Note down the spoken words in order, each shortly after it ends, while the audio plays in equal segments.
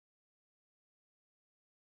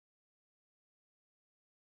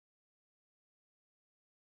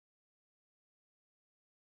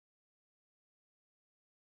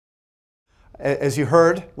As you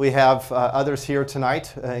heard, we have others here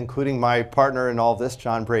tonight, including my partner in all this,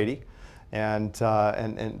 John Brady. And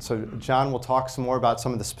so John will talk some more about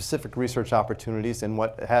some of the specific research opportunities in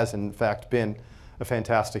what has, in fact, been a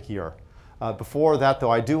fantastic year. Before that,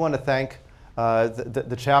 though, I do want to thank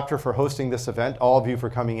the chapter for hosting this event, all of you for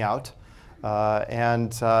coming out.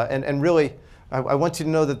 And really, I want you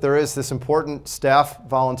to know that there is this important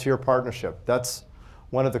staff-volunteer partnership. That's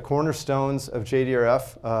one of the cornerstones of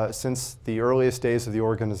JDRF since the earliest days of the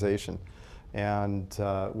organization. And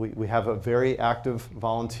we have a very active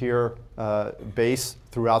volunteer base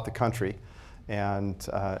throughout the country. And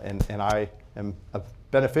I am a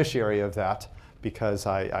beneficiary of that because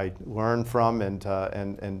I learn from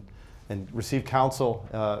and receive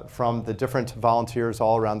counsel from the different volunteers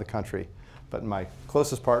all around the country. But my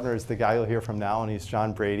closest partner is the guy you'll hear from now, and he's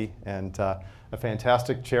John Brady, and a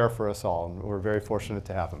fantastic chair for us all, and we're very fortunate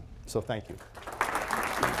to have him. So thank you.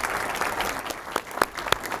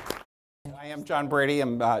 I am John Brady.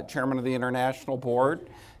 I'm chairman of the International Board,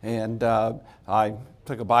 and I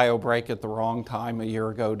took a bio break at the wrong time a year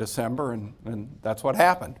ago, December, and that's what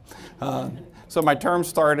happened. So my term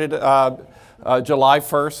started July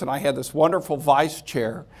 1st, and I had this wonderful vice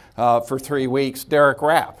chair for 3 weeks, Derek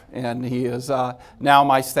Rapp, and he is now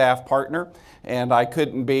my staff partner, and I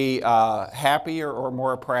couldn't be happier or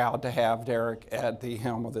more proud to have Derek at the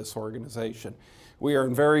helm of this organization. We are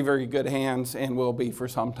in very, very good hands and will be for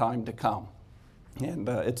some time to come, and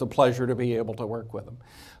it's a pleasure to be able to work with him.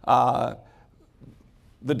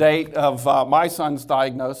 The date of my son's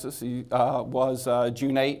diagnosis was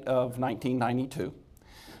June 8 of 1992.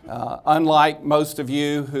 Unlike most of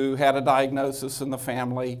you who had a diagnosis in the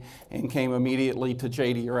family and came immediately to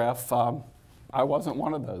JDRF, I wasn't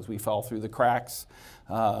one of those. We fell through the cracks.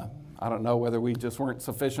 I don't know whether we just weren't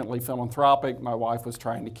sufficiently philanthropic. My wife was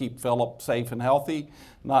trying to keep Philip safe and healthy,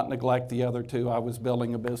 not neglect the other two. I was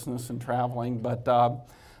building a business and traveling. But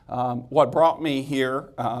what brought me here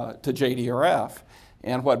to JDRF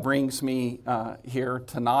and what brings me here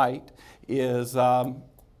tonight is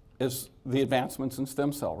the advancements in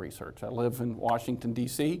stem cell research. I live in Washington,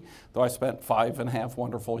 D.C., though I spent 5.5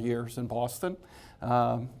 wonderful years in Boston.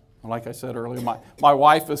 Like I said earlier, my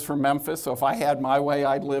wife is from Memphis, so if I had my way,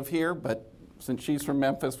 I'd live here. But since she's from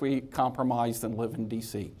Memphis, we compromised and live in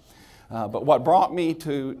D.C. But what brought me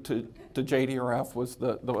to JDRF was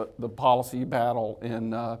the policy battle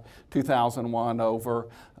in 2001 over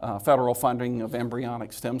federal funding of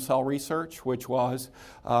embryonic stem cell research, which was,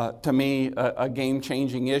 to me, a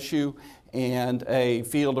game-changing issue and a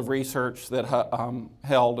field of research that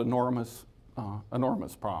held enormous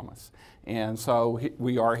promise. And so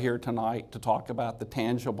we are here tonight to talk about the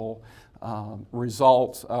tangible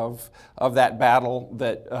results of that battle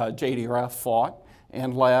that JDRF fought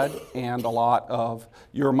and led, and a lot of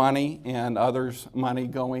your money and others' money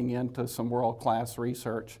going into some world-class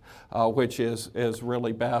research, which is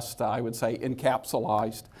really best, I would say,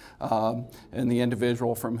 encapsulated in the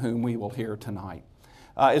individual from whom we will hear tonight.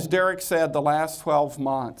 As Derek said, the last 12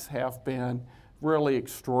 months have been really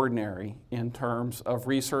extraordinary in terms of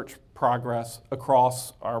research progress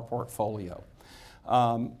across our portfolio.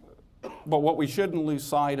 But what we shouldn't lose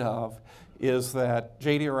sight of is that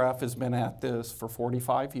JDRF has been at this for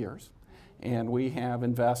 45 years, and we have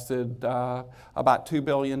invested about $2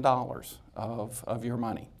 billion of your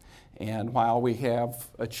money. And while we have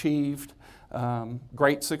achieved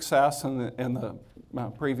great success in the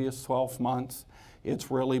previous 12 months,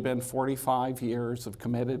 it's really been 45 years of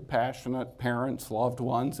committed, passionate parents, loved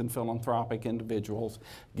ones, and philanthropic individuals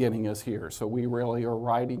getting us here. So we really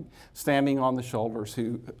are standing on the shoulders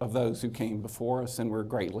of those who came before us, and we're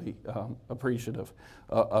greatly appreciative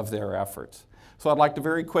of their efforts. So I'd like to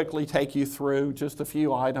very quickly take you through just a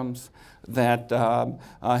few items that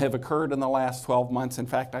have occurred in the last 12 months. In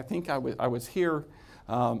fact, I think I was here,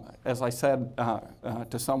 as I said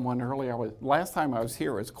to someone earlier, last time I was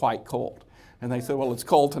here it was quite cold. And they said, well, it's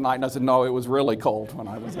cold tonight. And I said, no, it was really cold when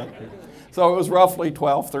I was up here. So it was roughly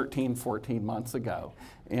 12, 13, 14 months ago.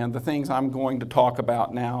 And the things I'm going to talk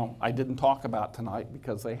about now, I didn't talk about tonight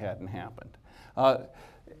because they hadn't happened.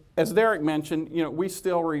 As Derek mentioned, we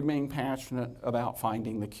still remain passionate about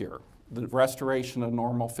finding the cure, the restoration of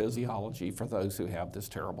normal physiology for those who have this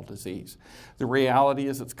terrible disease. The reality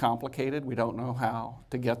is it's complicated. We don't know how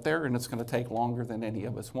to get there, and it's going to take longer than any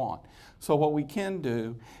of us want. So what we can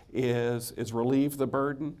do is relieve the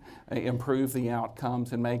burden, improve the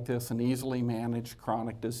outcomes, and make this an easily managed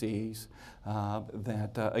chronic disease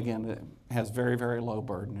that, again, has very, very low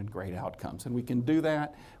burden and great outcomes. And we can do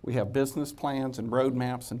that. We have business plans and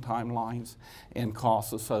roadmaps and timelines and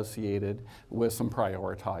costs associated with some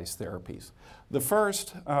prioritized therapies. The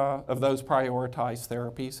first of those prioritized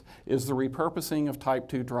therapies is the repurposing of type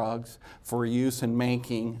 2 drugs for use in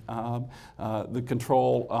making the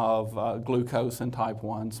control of glucose in type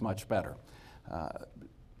 1s much better.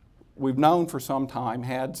 We've known for some time,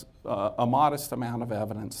 had a modest amount of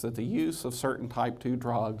evidence that the use of certain type 2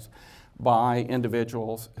 drugs by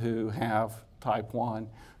individuals who have type 1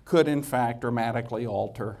 could in fact dramatically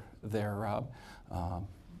alter their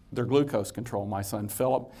glucose control. My son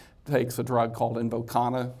Philip takes a drug called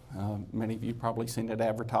Invokana. Many of you probably seen it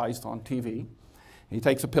advertised on TV. He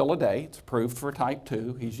takes a pill a day. It's approved for type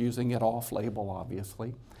 2. He's using it off-label,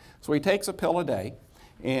 obviously. So he takes a pill a day.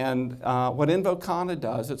 And what Invokana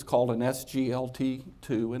does, it's called an SGLT2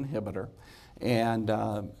 inhibitor. And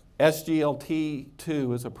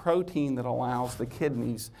SGLT2 is a protein that allows the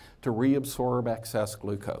kidneys to reabsorb excess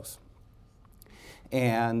glucose.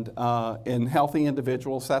 And in healthy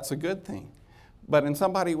individuals, that's a good thing. But in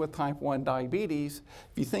somebody with type 1 diabetes,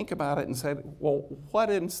 if you think about it and said, well,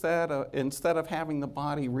 what instead of having the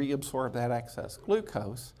body reabsorb that excess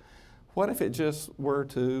glucose, what if it just were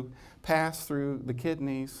to pass through the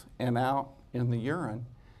kidneys and out in the urine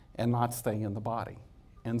and not stay in the body?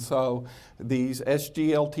 And so these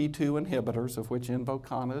SGLT2 inhibitors, of which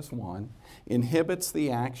Invokana is one, inhibits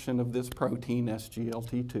the action of this protein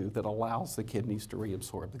SGLT2 that allows the kidneys to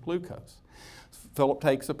reabsorb the glucose. Philip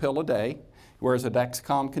takes a pill a day, wears a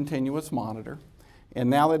Dexcom continuous monitor, and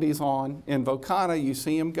now that he's on Invokana, you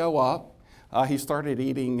see him go up. He started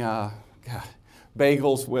eating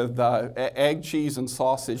bagels with egg, cheese, and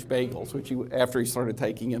sausage bagels, which after he started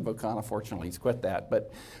taking Invokana, fortunately he's quit that.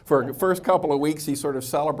 But for the first couple of weeks, he sort of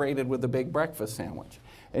celebrated with a big breakfast sandwich.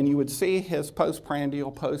 And you would see his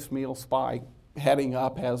postprandial, post-meal spike heading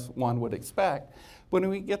up as one would expect. But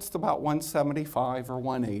when he gets to about 175 or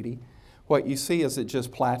 180, what you see is it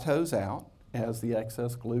just plateaus out as the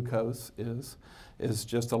excess glucose is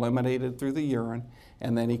just eliminated through the urine,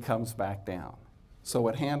 and then he comes back down. So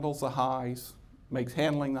it handles the highs, makes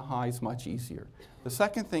handling the highs much easier. The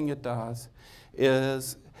second thing it does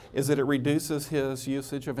is that it reduces his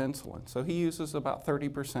usage of insulin. So he uses about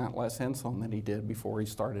 30% less insulin than he did before he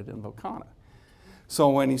started Invokana. So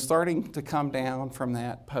when he's starting to come down from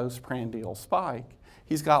that postprandial spike,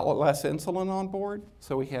 he's got less insulin on board,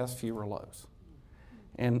 so he has fewer lows.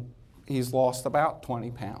 And he's lost about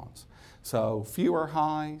 20 pounds. So fewer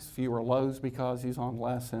highs, fewer lows because he's on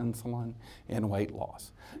less insulin, and weight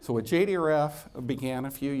loss. So what JDRF began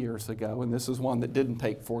a few years ago, and this is one that didn't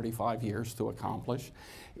take 45 years to accomplish,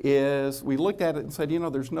 is we looked at it and said, you know,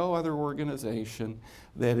 there's no other organization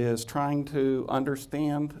that is trying to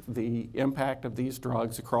understand the impact of these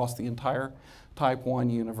drugs across the entire type 1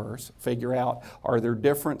 universe, figure out are there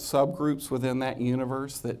different subgroups within that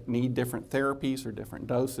universe that need different therapies or different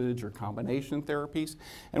dosage or combination therapies.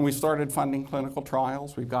 And we started funding clinical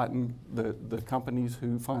trials. We've gotten the companies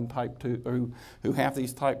who fund type 2, who have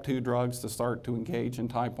these type 2 drugs to start to engage in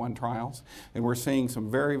type 1 trials. And we're seeing some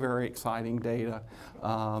very, very exciting data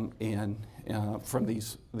from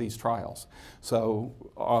these trials. So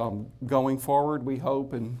going forward, we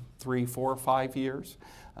hope in 3, 4, 5 years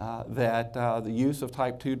that the use of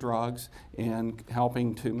type 2 drugs in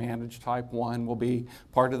helping to manage type 1 will be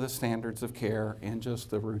part of the standards of care and just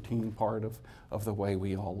the routine part of the way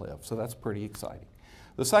we all live. So that's pretty exciting.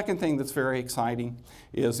 The second thing that's very exciting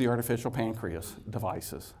is the artificial pancreas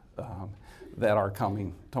devices that are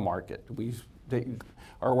coming to market.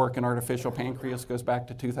 Our work in artificial pancreas goes back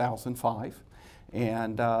to 2005.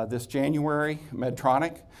 And this January,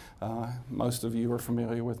 Medtronic, most of you are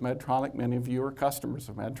familiar with Medtronic, many of you are customers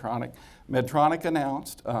of Medtronic. Medtronic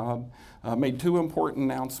announced, made two important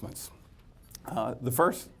announcements. The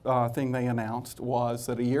first thing they announced was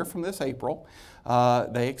that a year from this April,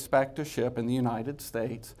 they expect to ship in the United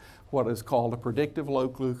States what is called a predictive low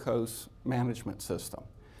glucose management system.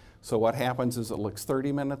 So what happens is it looks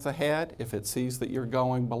 30 minutes ahead. If it sees that you're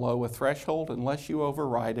going below a threshold, unless you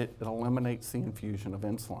override it, it eliminates the infusion of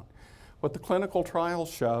insulin. What the clinical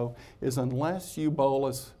trials show is unless you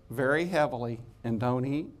bolus very heavily and don't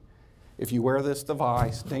eat, if you wear this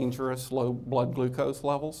device, dangerous low blood glucose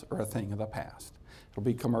levels are a thing of the past. It'll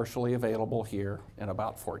be commercially available here in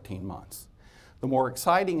about 14 months. The more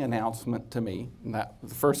exciting announcement to me, and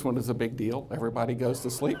the first one is a big deal. Everybody goes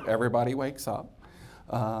to sleep, everybody wakes up.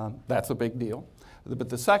 That's a big deal. But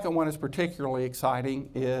the second one is particularly exciting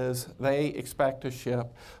is they expect to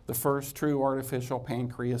ship the first true artificial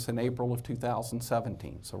pancreas in April of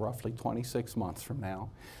 2017, so roughly 26 months from now.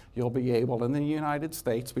 you'll be able in the United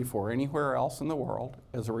States before anywhere else in the world,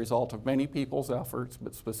 as a result of many people's efforts,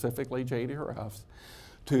 but specifically JDRF's,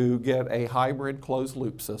 to get a hybrid closed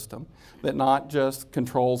loop system that not just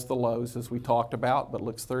controls the lows as we talked about, but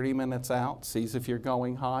looks 30 minutes out, sees if you're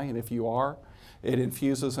going high, and if you are, it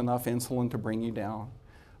infuses enough insulin to bring you down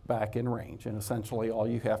back in range. And essentially all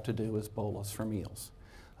you have to do is bolus for meals.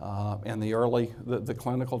 And the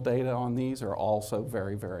clinical data on these are also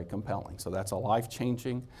very, very compelling. So that's a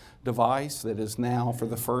life-changing device that is now, for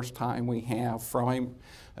the first time, we have from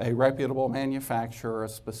a reputable manufacturer a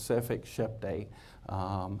specific ship date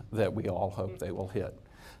that we all hope they will hit.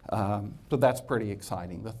 So that's pretty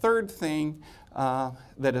exciting. The third thing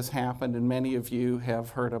that has happened, and many of you have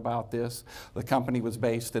heard about this, the company was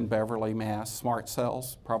based in Beverly, Mass. Smart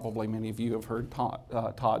Cells, probably many of you have heard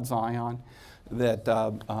Todd Zion,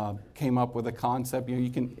 that came up with a concept. You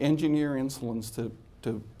can engineer insulins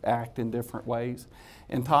to act in different ways.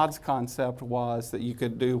 And Todd's concept was that you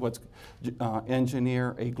could do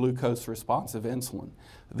engineer a glucose responsive insulin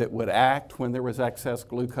that would act when there was excess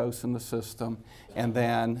glucose in the system, and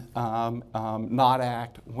then not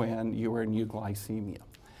act when you were in euglycemia.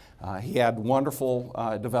 He had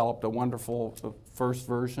developed a wonderful first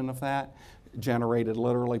version of that, generated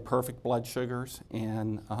literally perfect blood sugars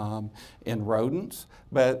in rodents,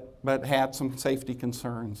 but had some safety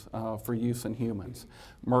concerns for use in humans.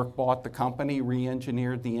 Merck bought the company,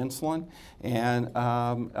 re-engineered the insulin, and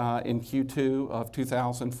in Q2 of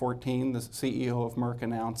 2014, the CEO of Merck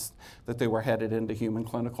announced that they were headed into human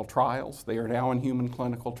clinical trials. They are now in human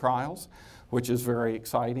clinical trials, which is very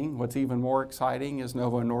exciting. What's even more exciting is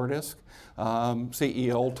Novo Nordisk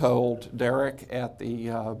CEO told Derek at the,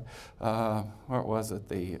 what was it,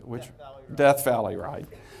 Death Valley, right?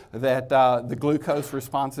 That the glucose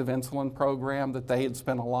responsive insulin program that they had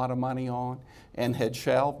spent a lot of money on and had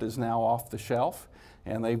shelved is now off the shelf.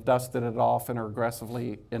 And they've dusted it off and are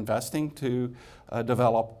aggressively investing to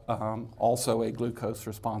develop also a glucose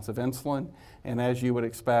responsive insulin. And as you would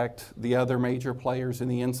expect, the other major players in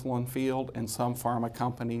the insulin field and some pharma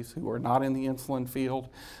companies who are not in the insulin field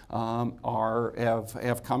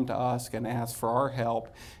have come to us and asked for our help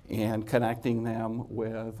in connecting them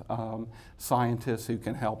with scientists who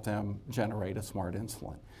can help them generate a smart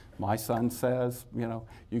insulin. My son says, you know,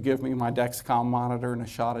 you give me my Dexcom monitor and a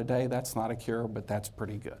shot a day, that's not a cure, but that's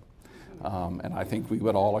pretty good. And I think we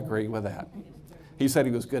would all agree with that. He said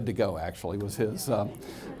he was good to go, actually, was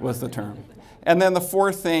the term. And then the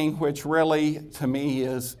fourth thing, which really, to me,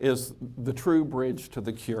 is the true bridge to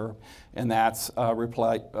the cure, and that's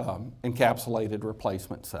encapsulated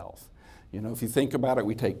replacement cells. You know, if you think about it,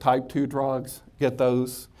 we take type 2 drugs, get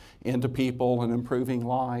those into people and improving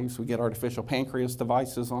lives. We get artificial pancreas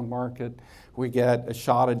devices on market. We get a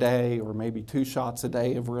shot a day or maybe 2 shots a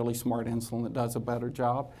day of really smart insulin that does a better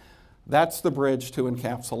job. That's the bridge to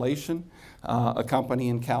encapsulation. A company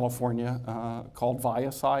in California called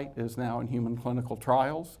ViaCyte is now in human clinical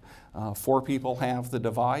trials. 4 people have the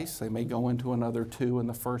device. They may go into another 2 in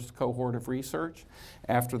the first cohort of research.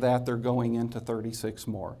 After that, they're going into 36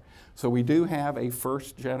 more. So we do have a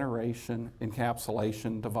first generation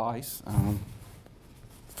encapsulation device.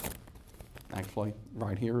 Actually,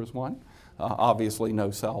 right here is one. Obviously no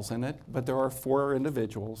cells in it, but there are 4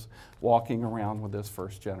 individuals walking around with this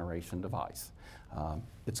first generation device.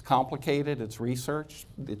 It's complicated, it's research.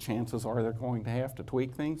 The chances are they're going to have to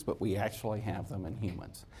tweak things, but we actually have them in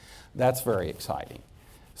humans. That's very exciting.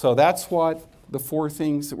 So that's what the 4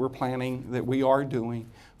 things that we're planning, that we are doing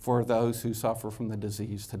for those who suffer from the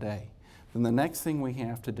disease today. Then the next thing we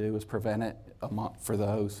have to do is prevent it for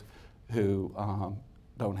those who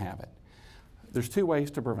don't have it. There's 2 ways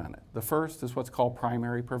to prevent it. The first is what's called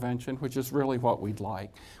primary prevention, which is really what we'd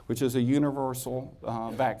like, which is a universal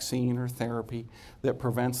vaccine or therapy that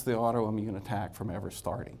prevents the autoimmune attack from ever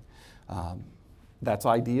starting. That's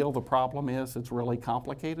ideal. The problem is it's really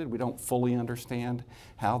complicated. We don't fully understand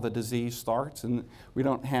how the disease starts, and we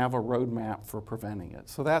don't have a roadmap for preventing it.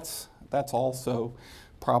 So that's also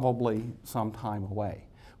probably some time away.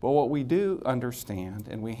 But what we do understand,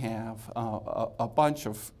 and we have a bunch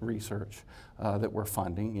of research that we're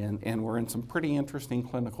funding, and we're in some pretty interesting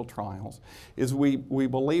clinical trials, is we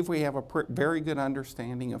believe we have a very good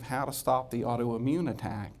understanding of how to stop the autoimmune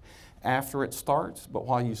attack after it starts, but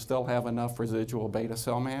while you still have enough residual beta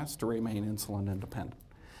cell mass to remain insulin independent.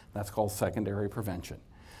 That's called secondary prevention.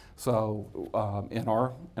 So in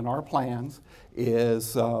our plans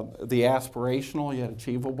is the aspirational yet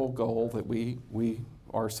achievable goal that we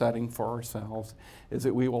are setting for ourselves is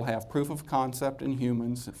that we will have proof of concept in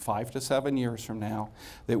humans 5 to 7 years from now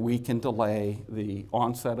that we can delay the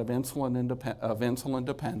onset of insulin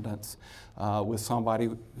dependence with somebody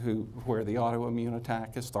where the autoimmune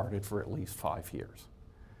attack has started for at least 5 years.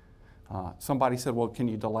 Somebody said, well, can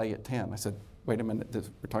you delay it 10? I said, wait a minute,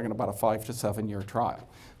 we're talking about a 5 to 7 year trial.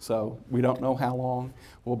 So we don't know how long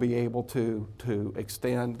we'll be able to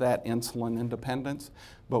extend that insulin independence,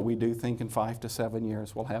 but we do think in 5 to 7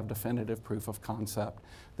 years we'll have definitive proof of concept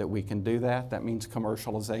that we can do that. That means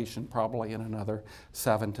commercialization probably in another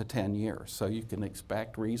 7 to 10 years. So you can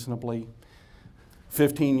expect reasonably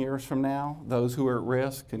 15 years from now, those who are at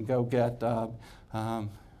risk can go get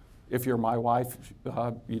if you're my wife,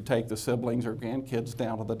 you take the siblings or grandkids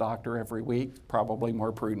down to the doctor every week. Probably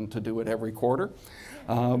more prudent to do it every quarter.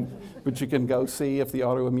 But you can go see if the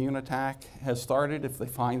autoimmune attack has started. If they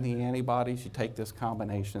find the antibodies, you take this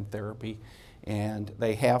combination therapy, and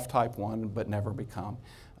they have type 1 but never become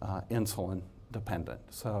insulin dependent.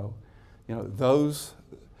 So, you know,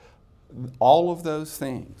 all of those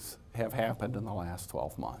things have happened in the last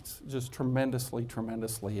 12 months. Just tremendously,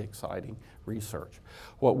 tremendously exciting research.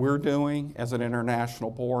 What we're doing as an international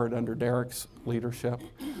board under Derek's leadership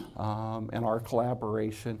and our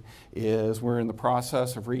collaboration is we're in the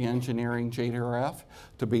process of re-engineering JDRF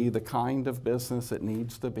to be the kind of business it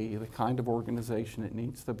needs to be, the kind of organization it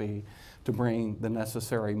needs to be to bring the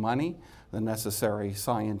necessary money, the necessary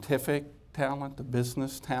scientific talent, the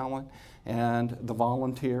business talent, and the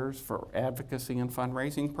volunteers for advocacy and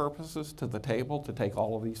fundraising purposes to the table to take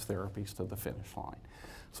all of these therapies to the finish line.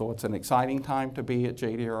 So it's an exciting time to be at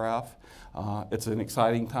JDRF. It's an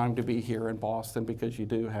exciting time to be here in Boston because you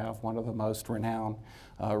do have one of the most renowned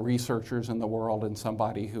researchers in the world and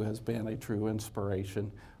somebody who has been a true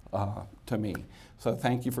inspiration to me. So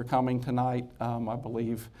thank you for coming tonight. I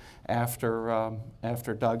believe after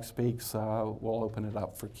Doug speaks, we'll open it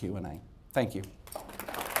up for Q&A. Thank you.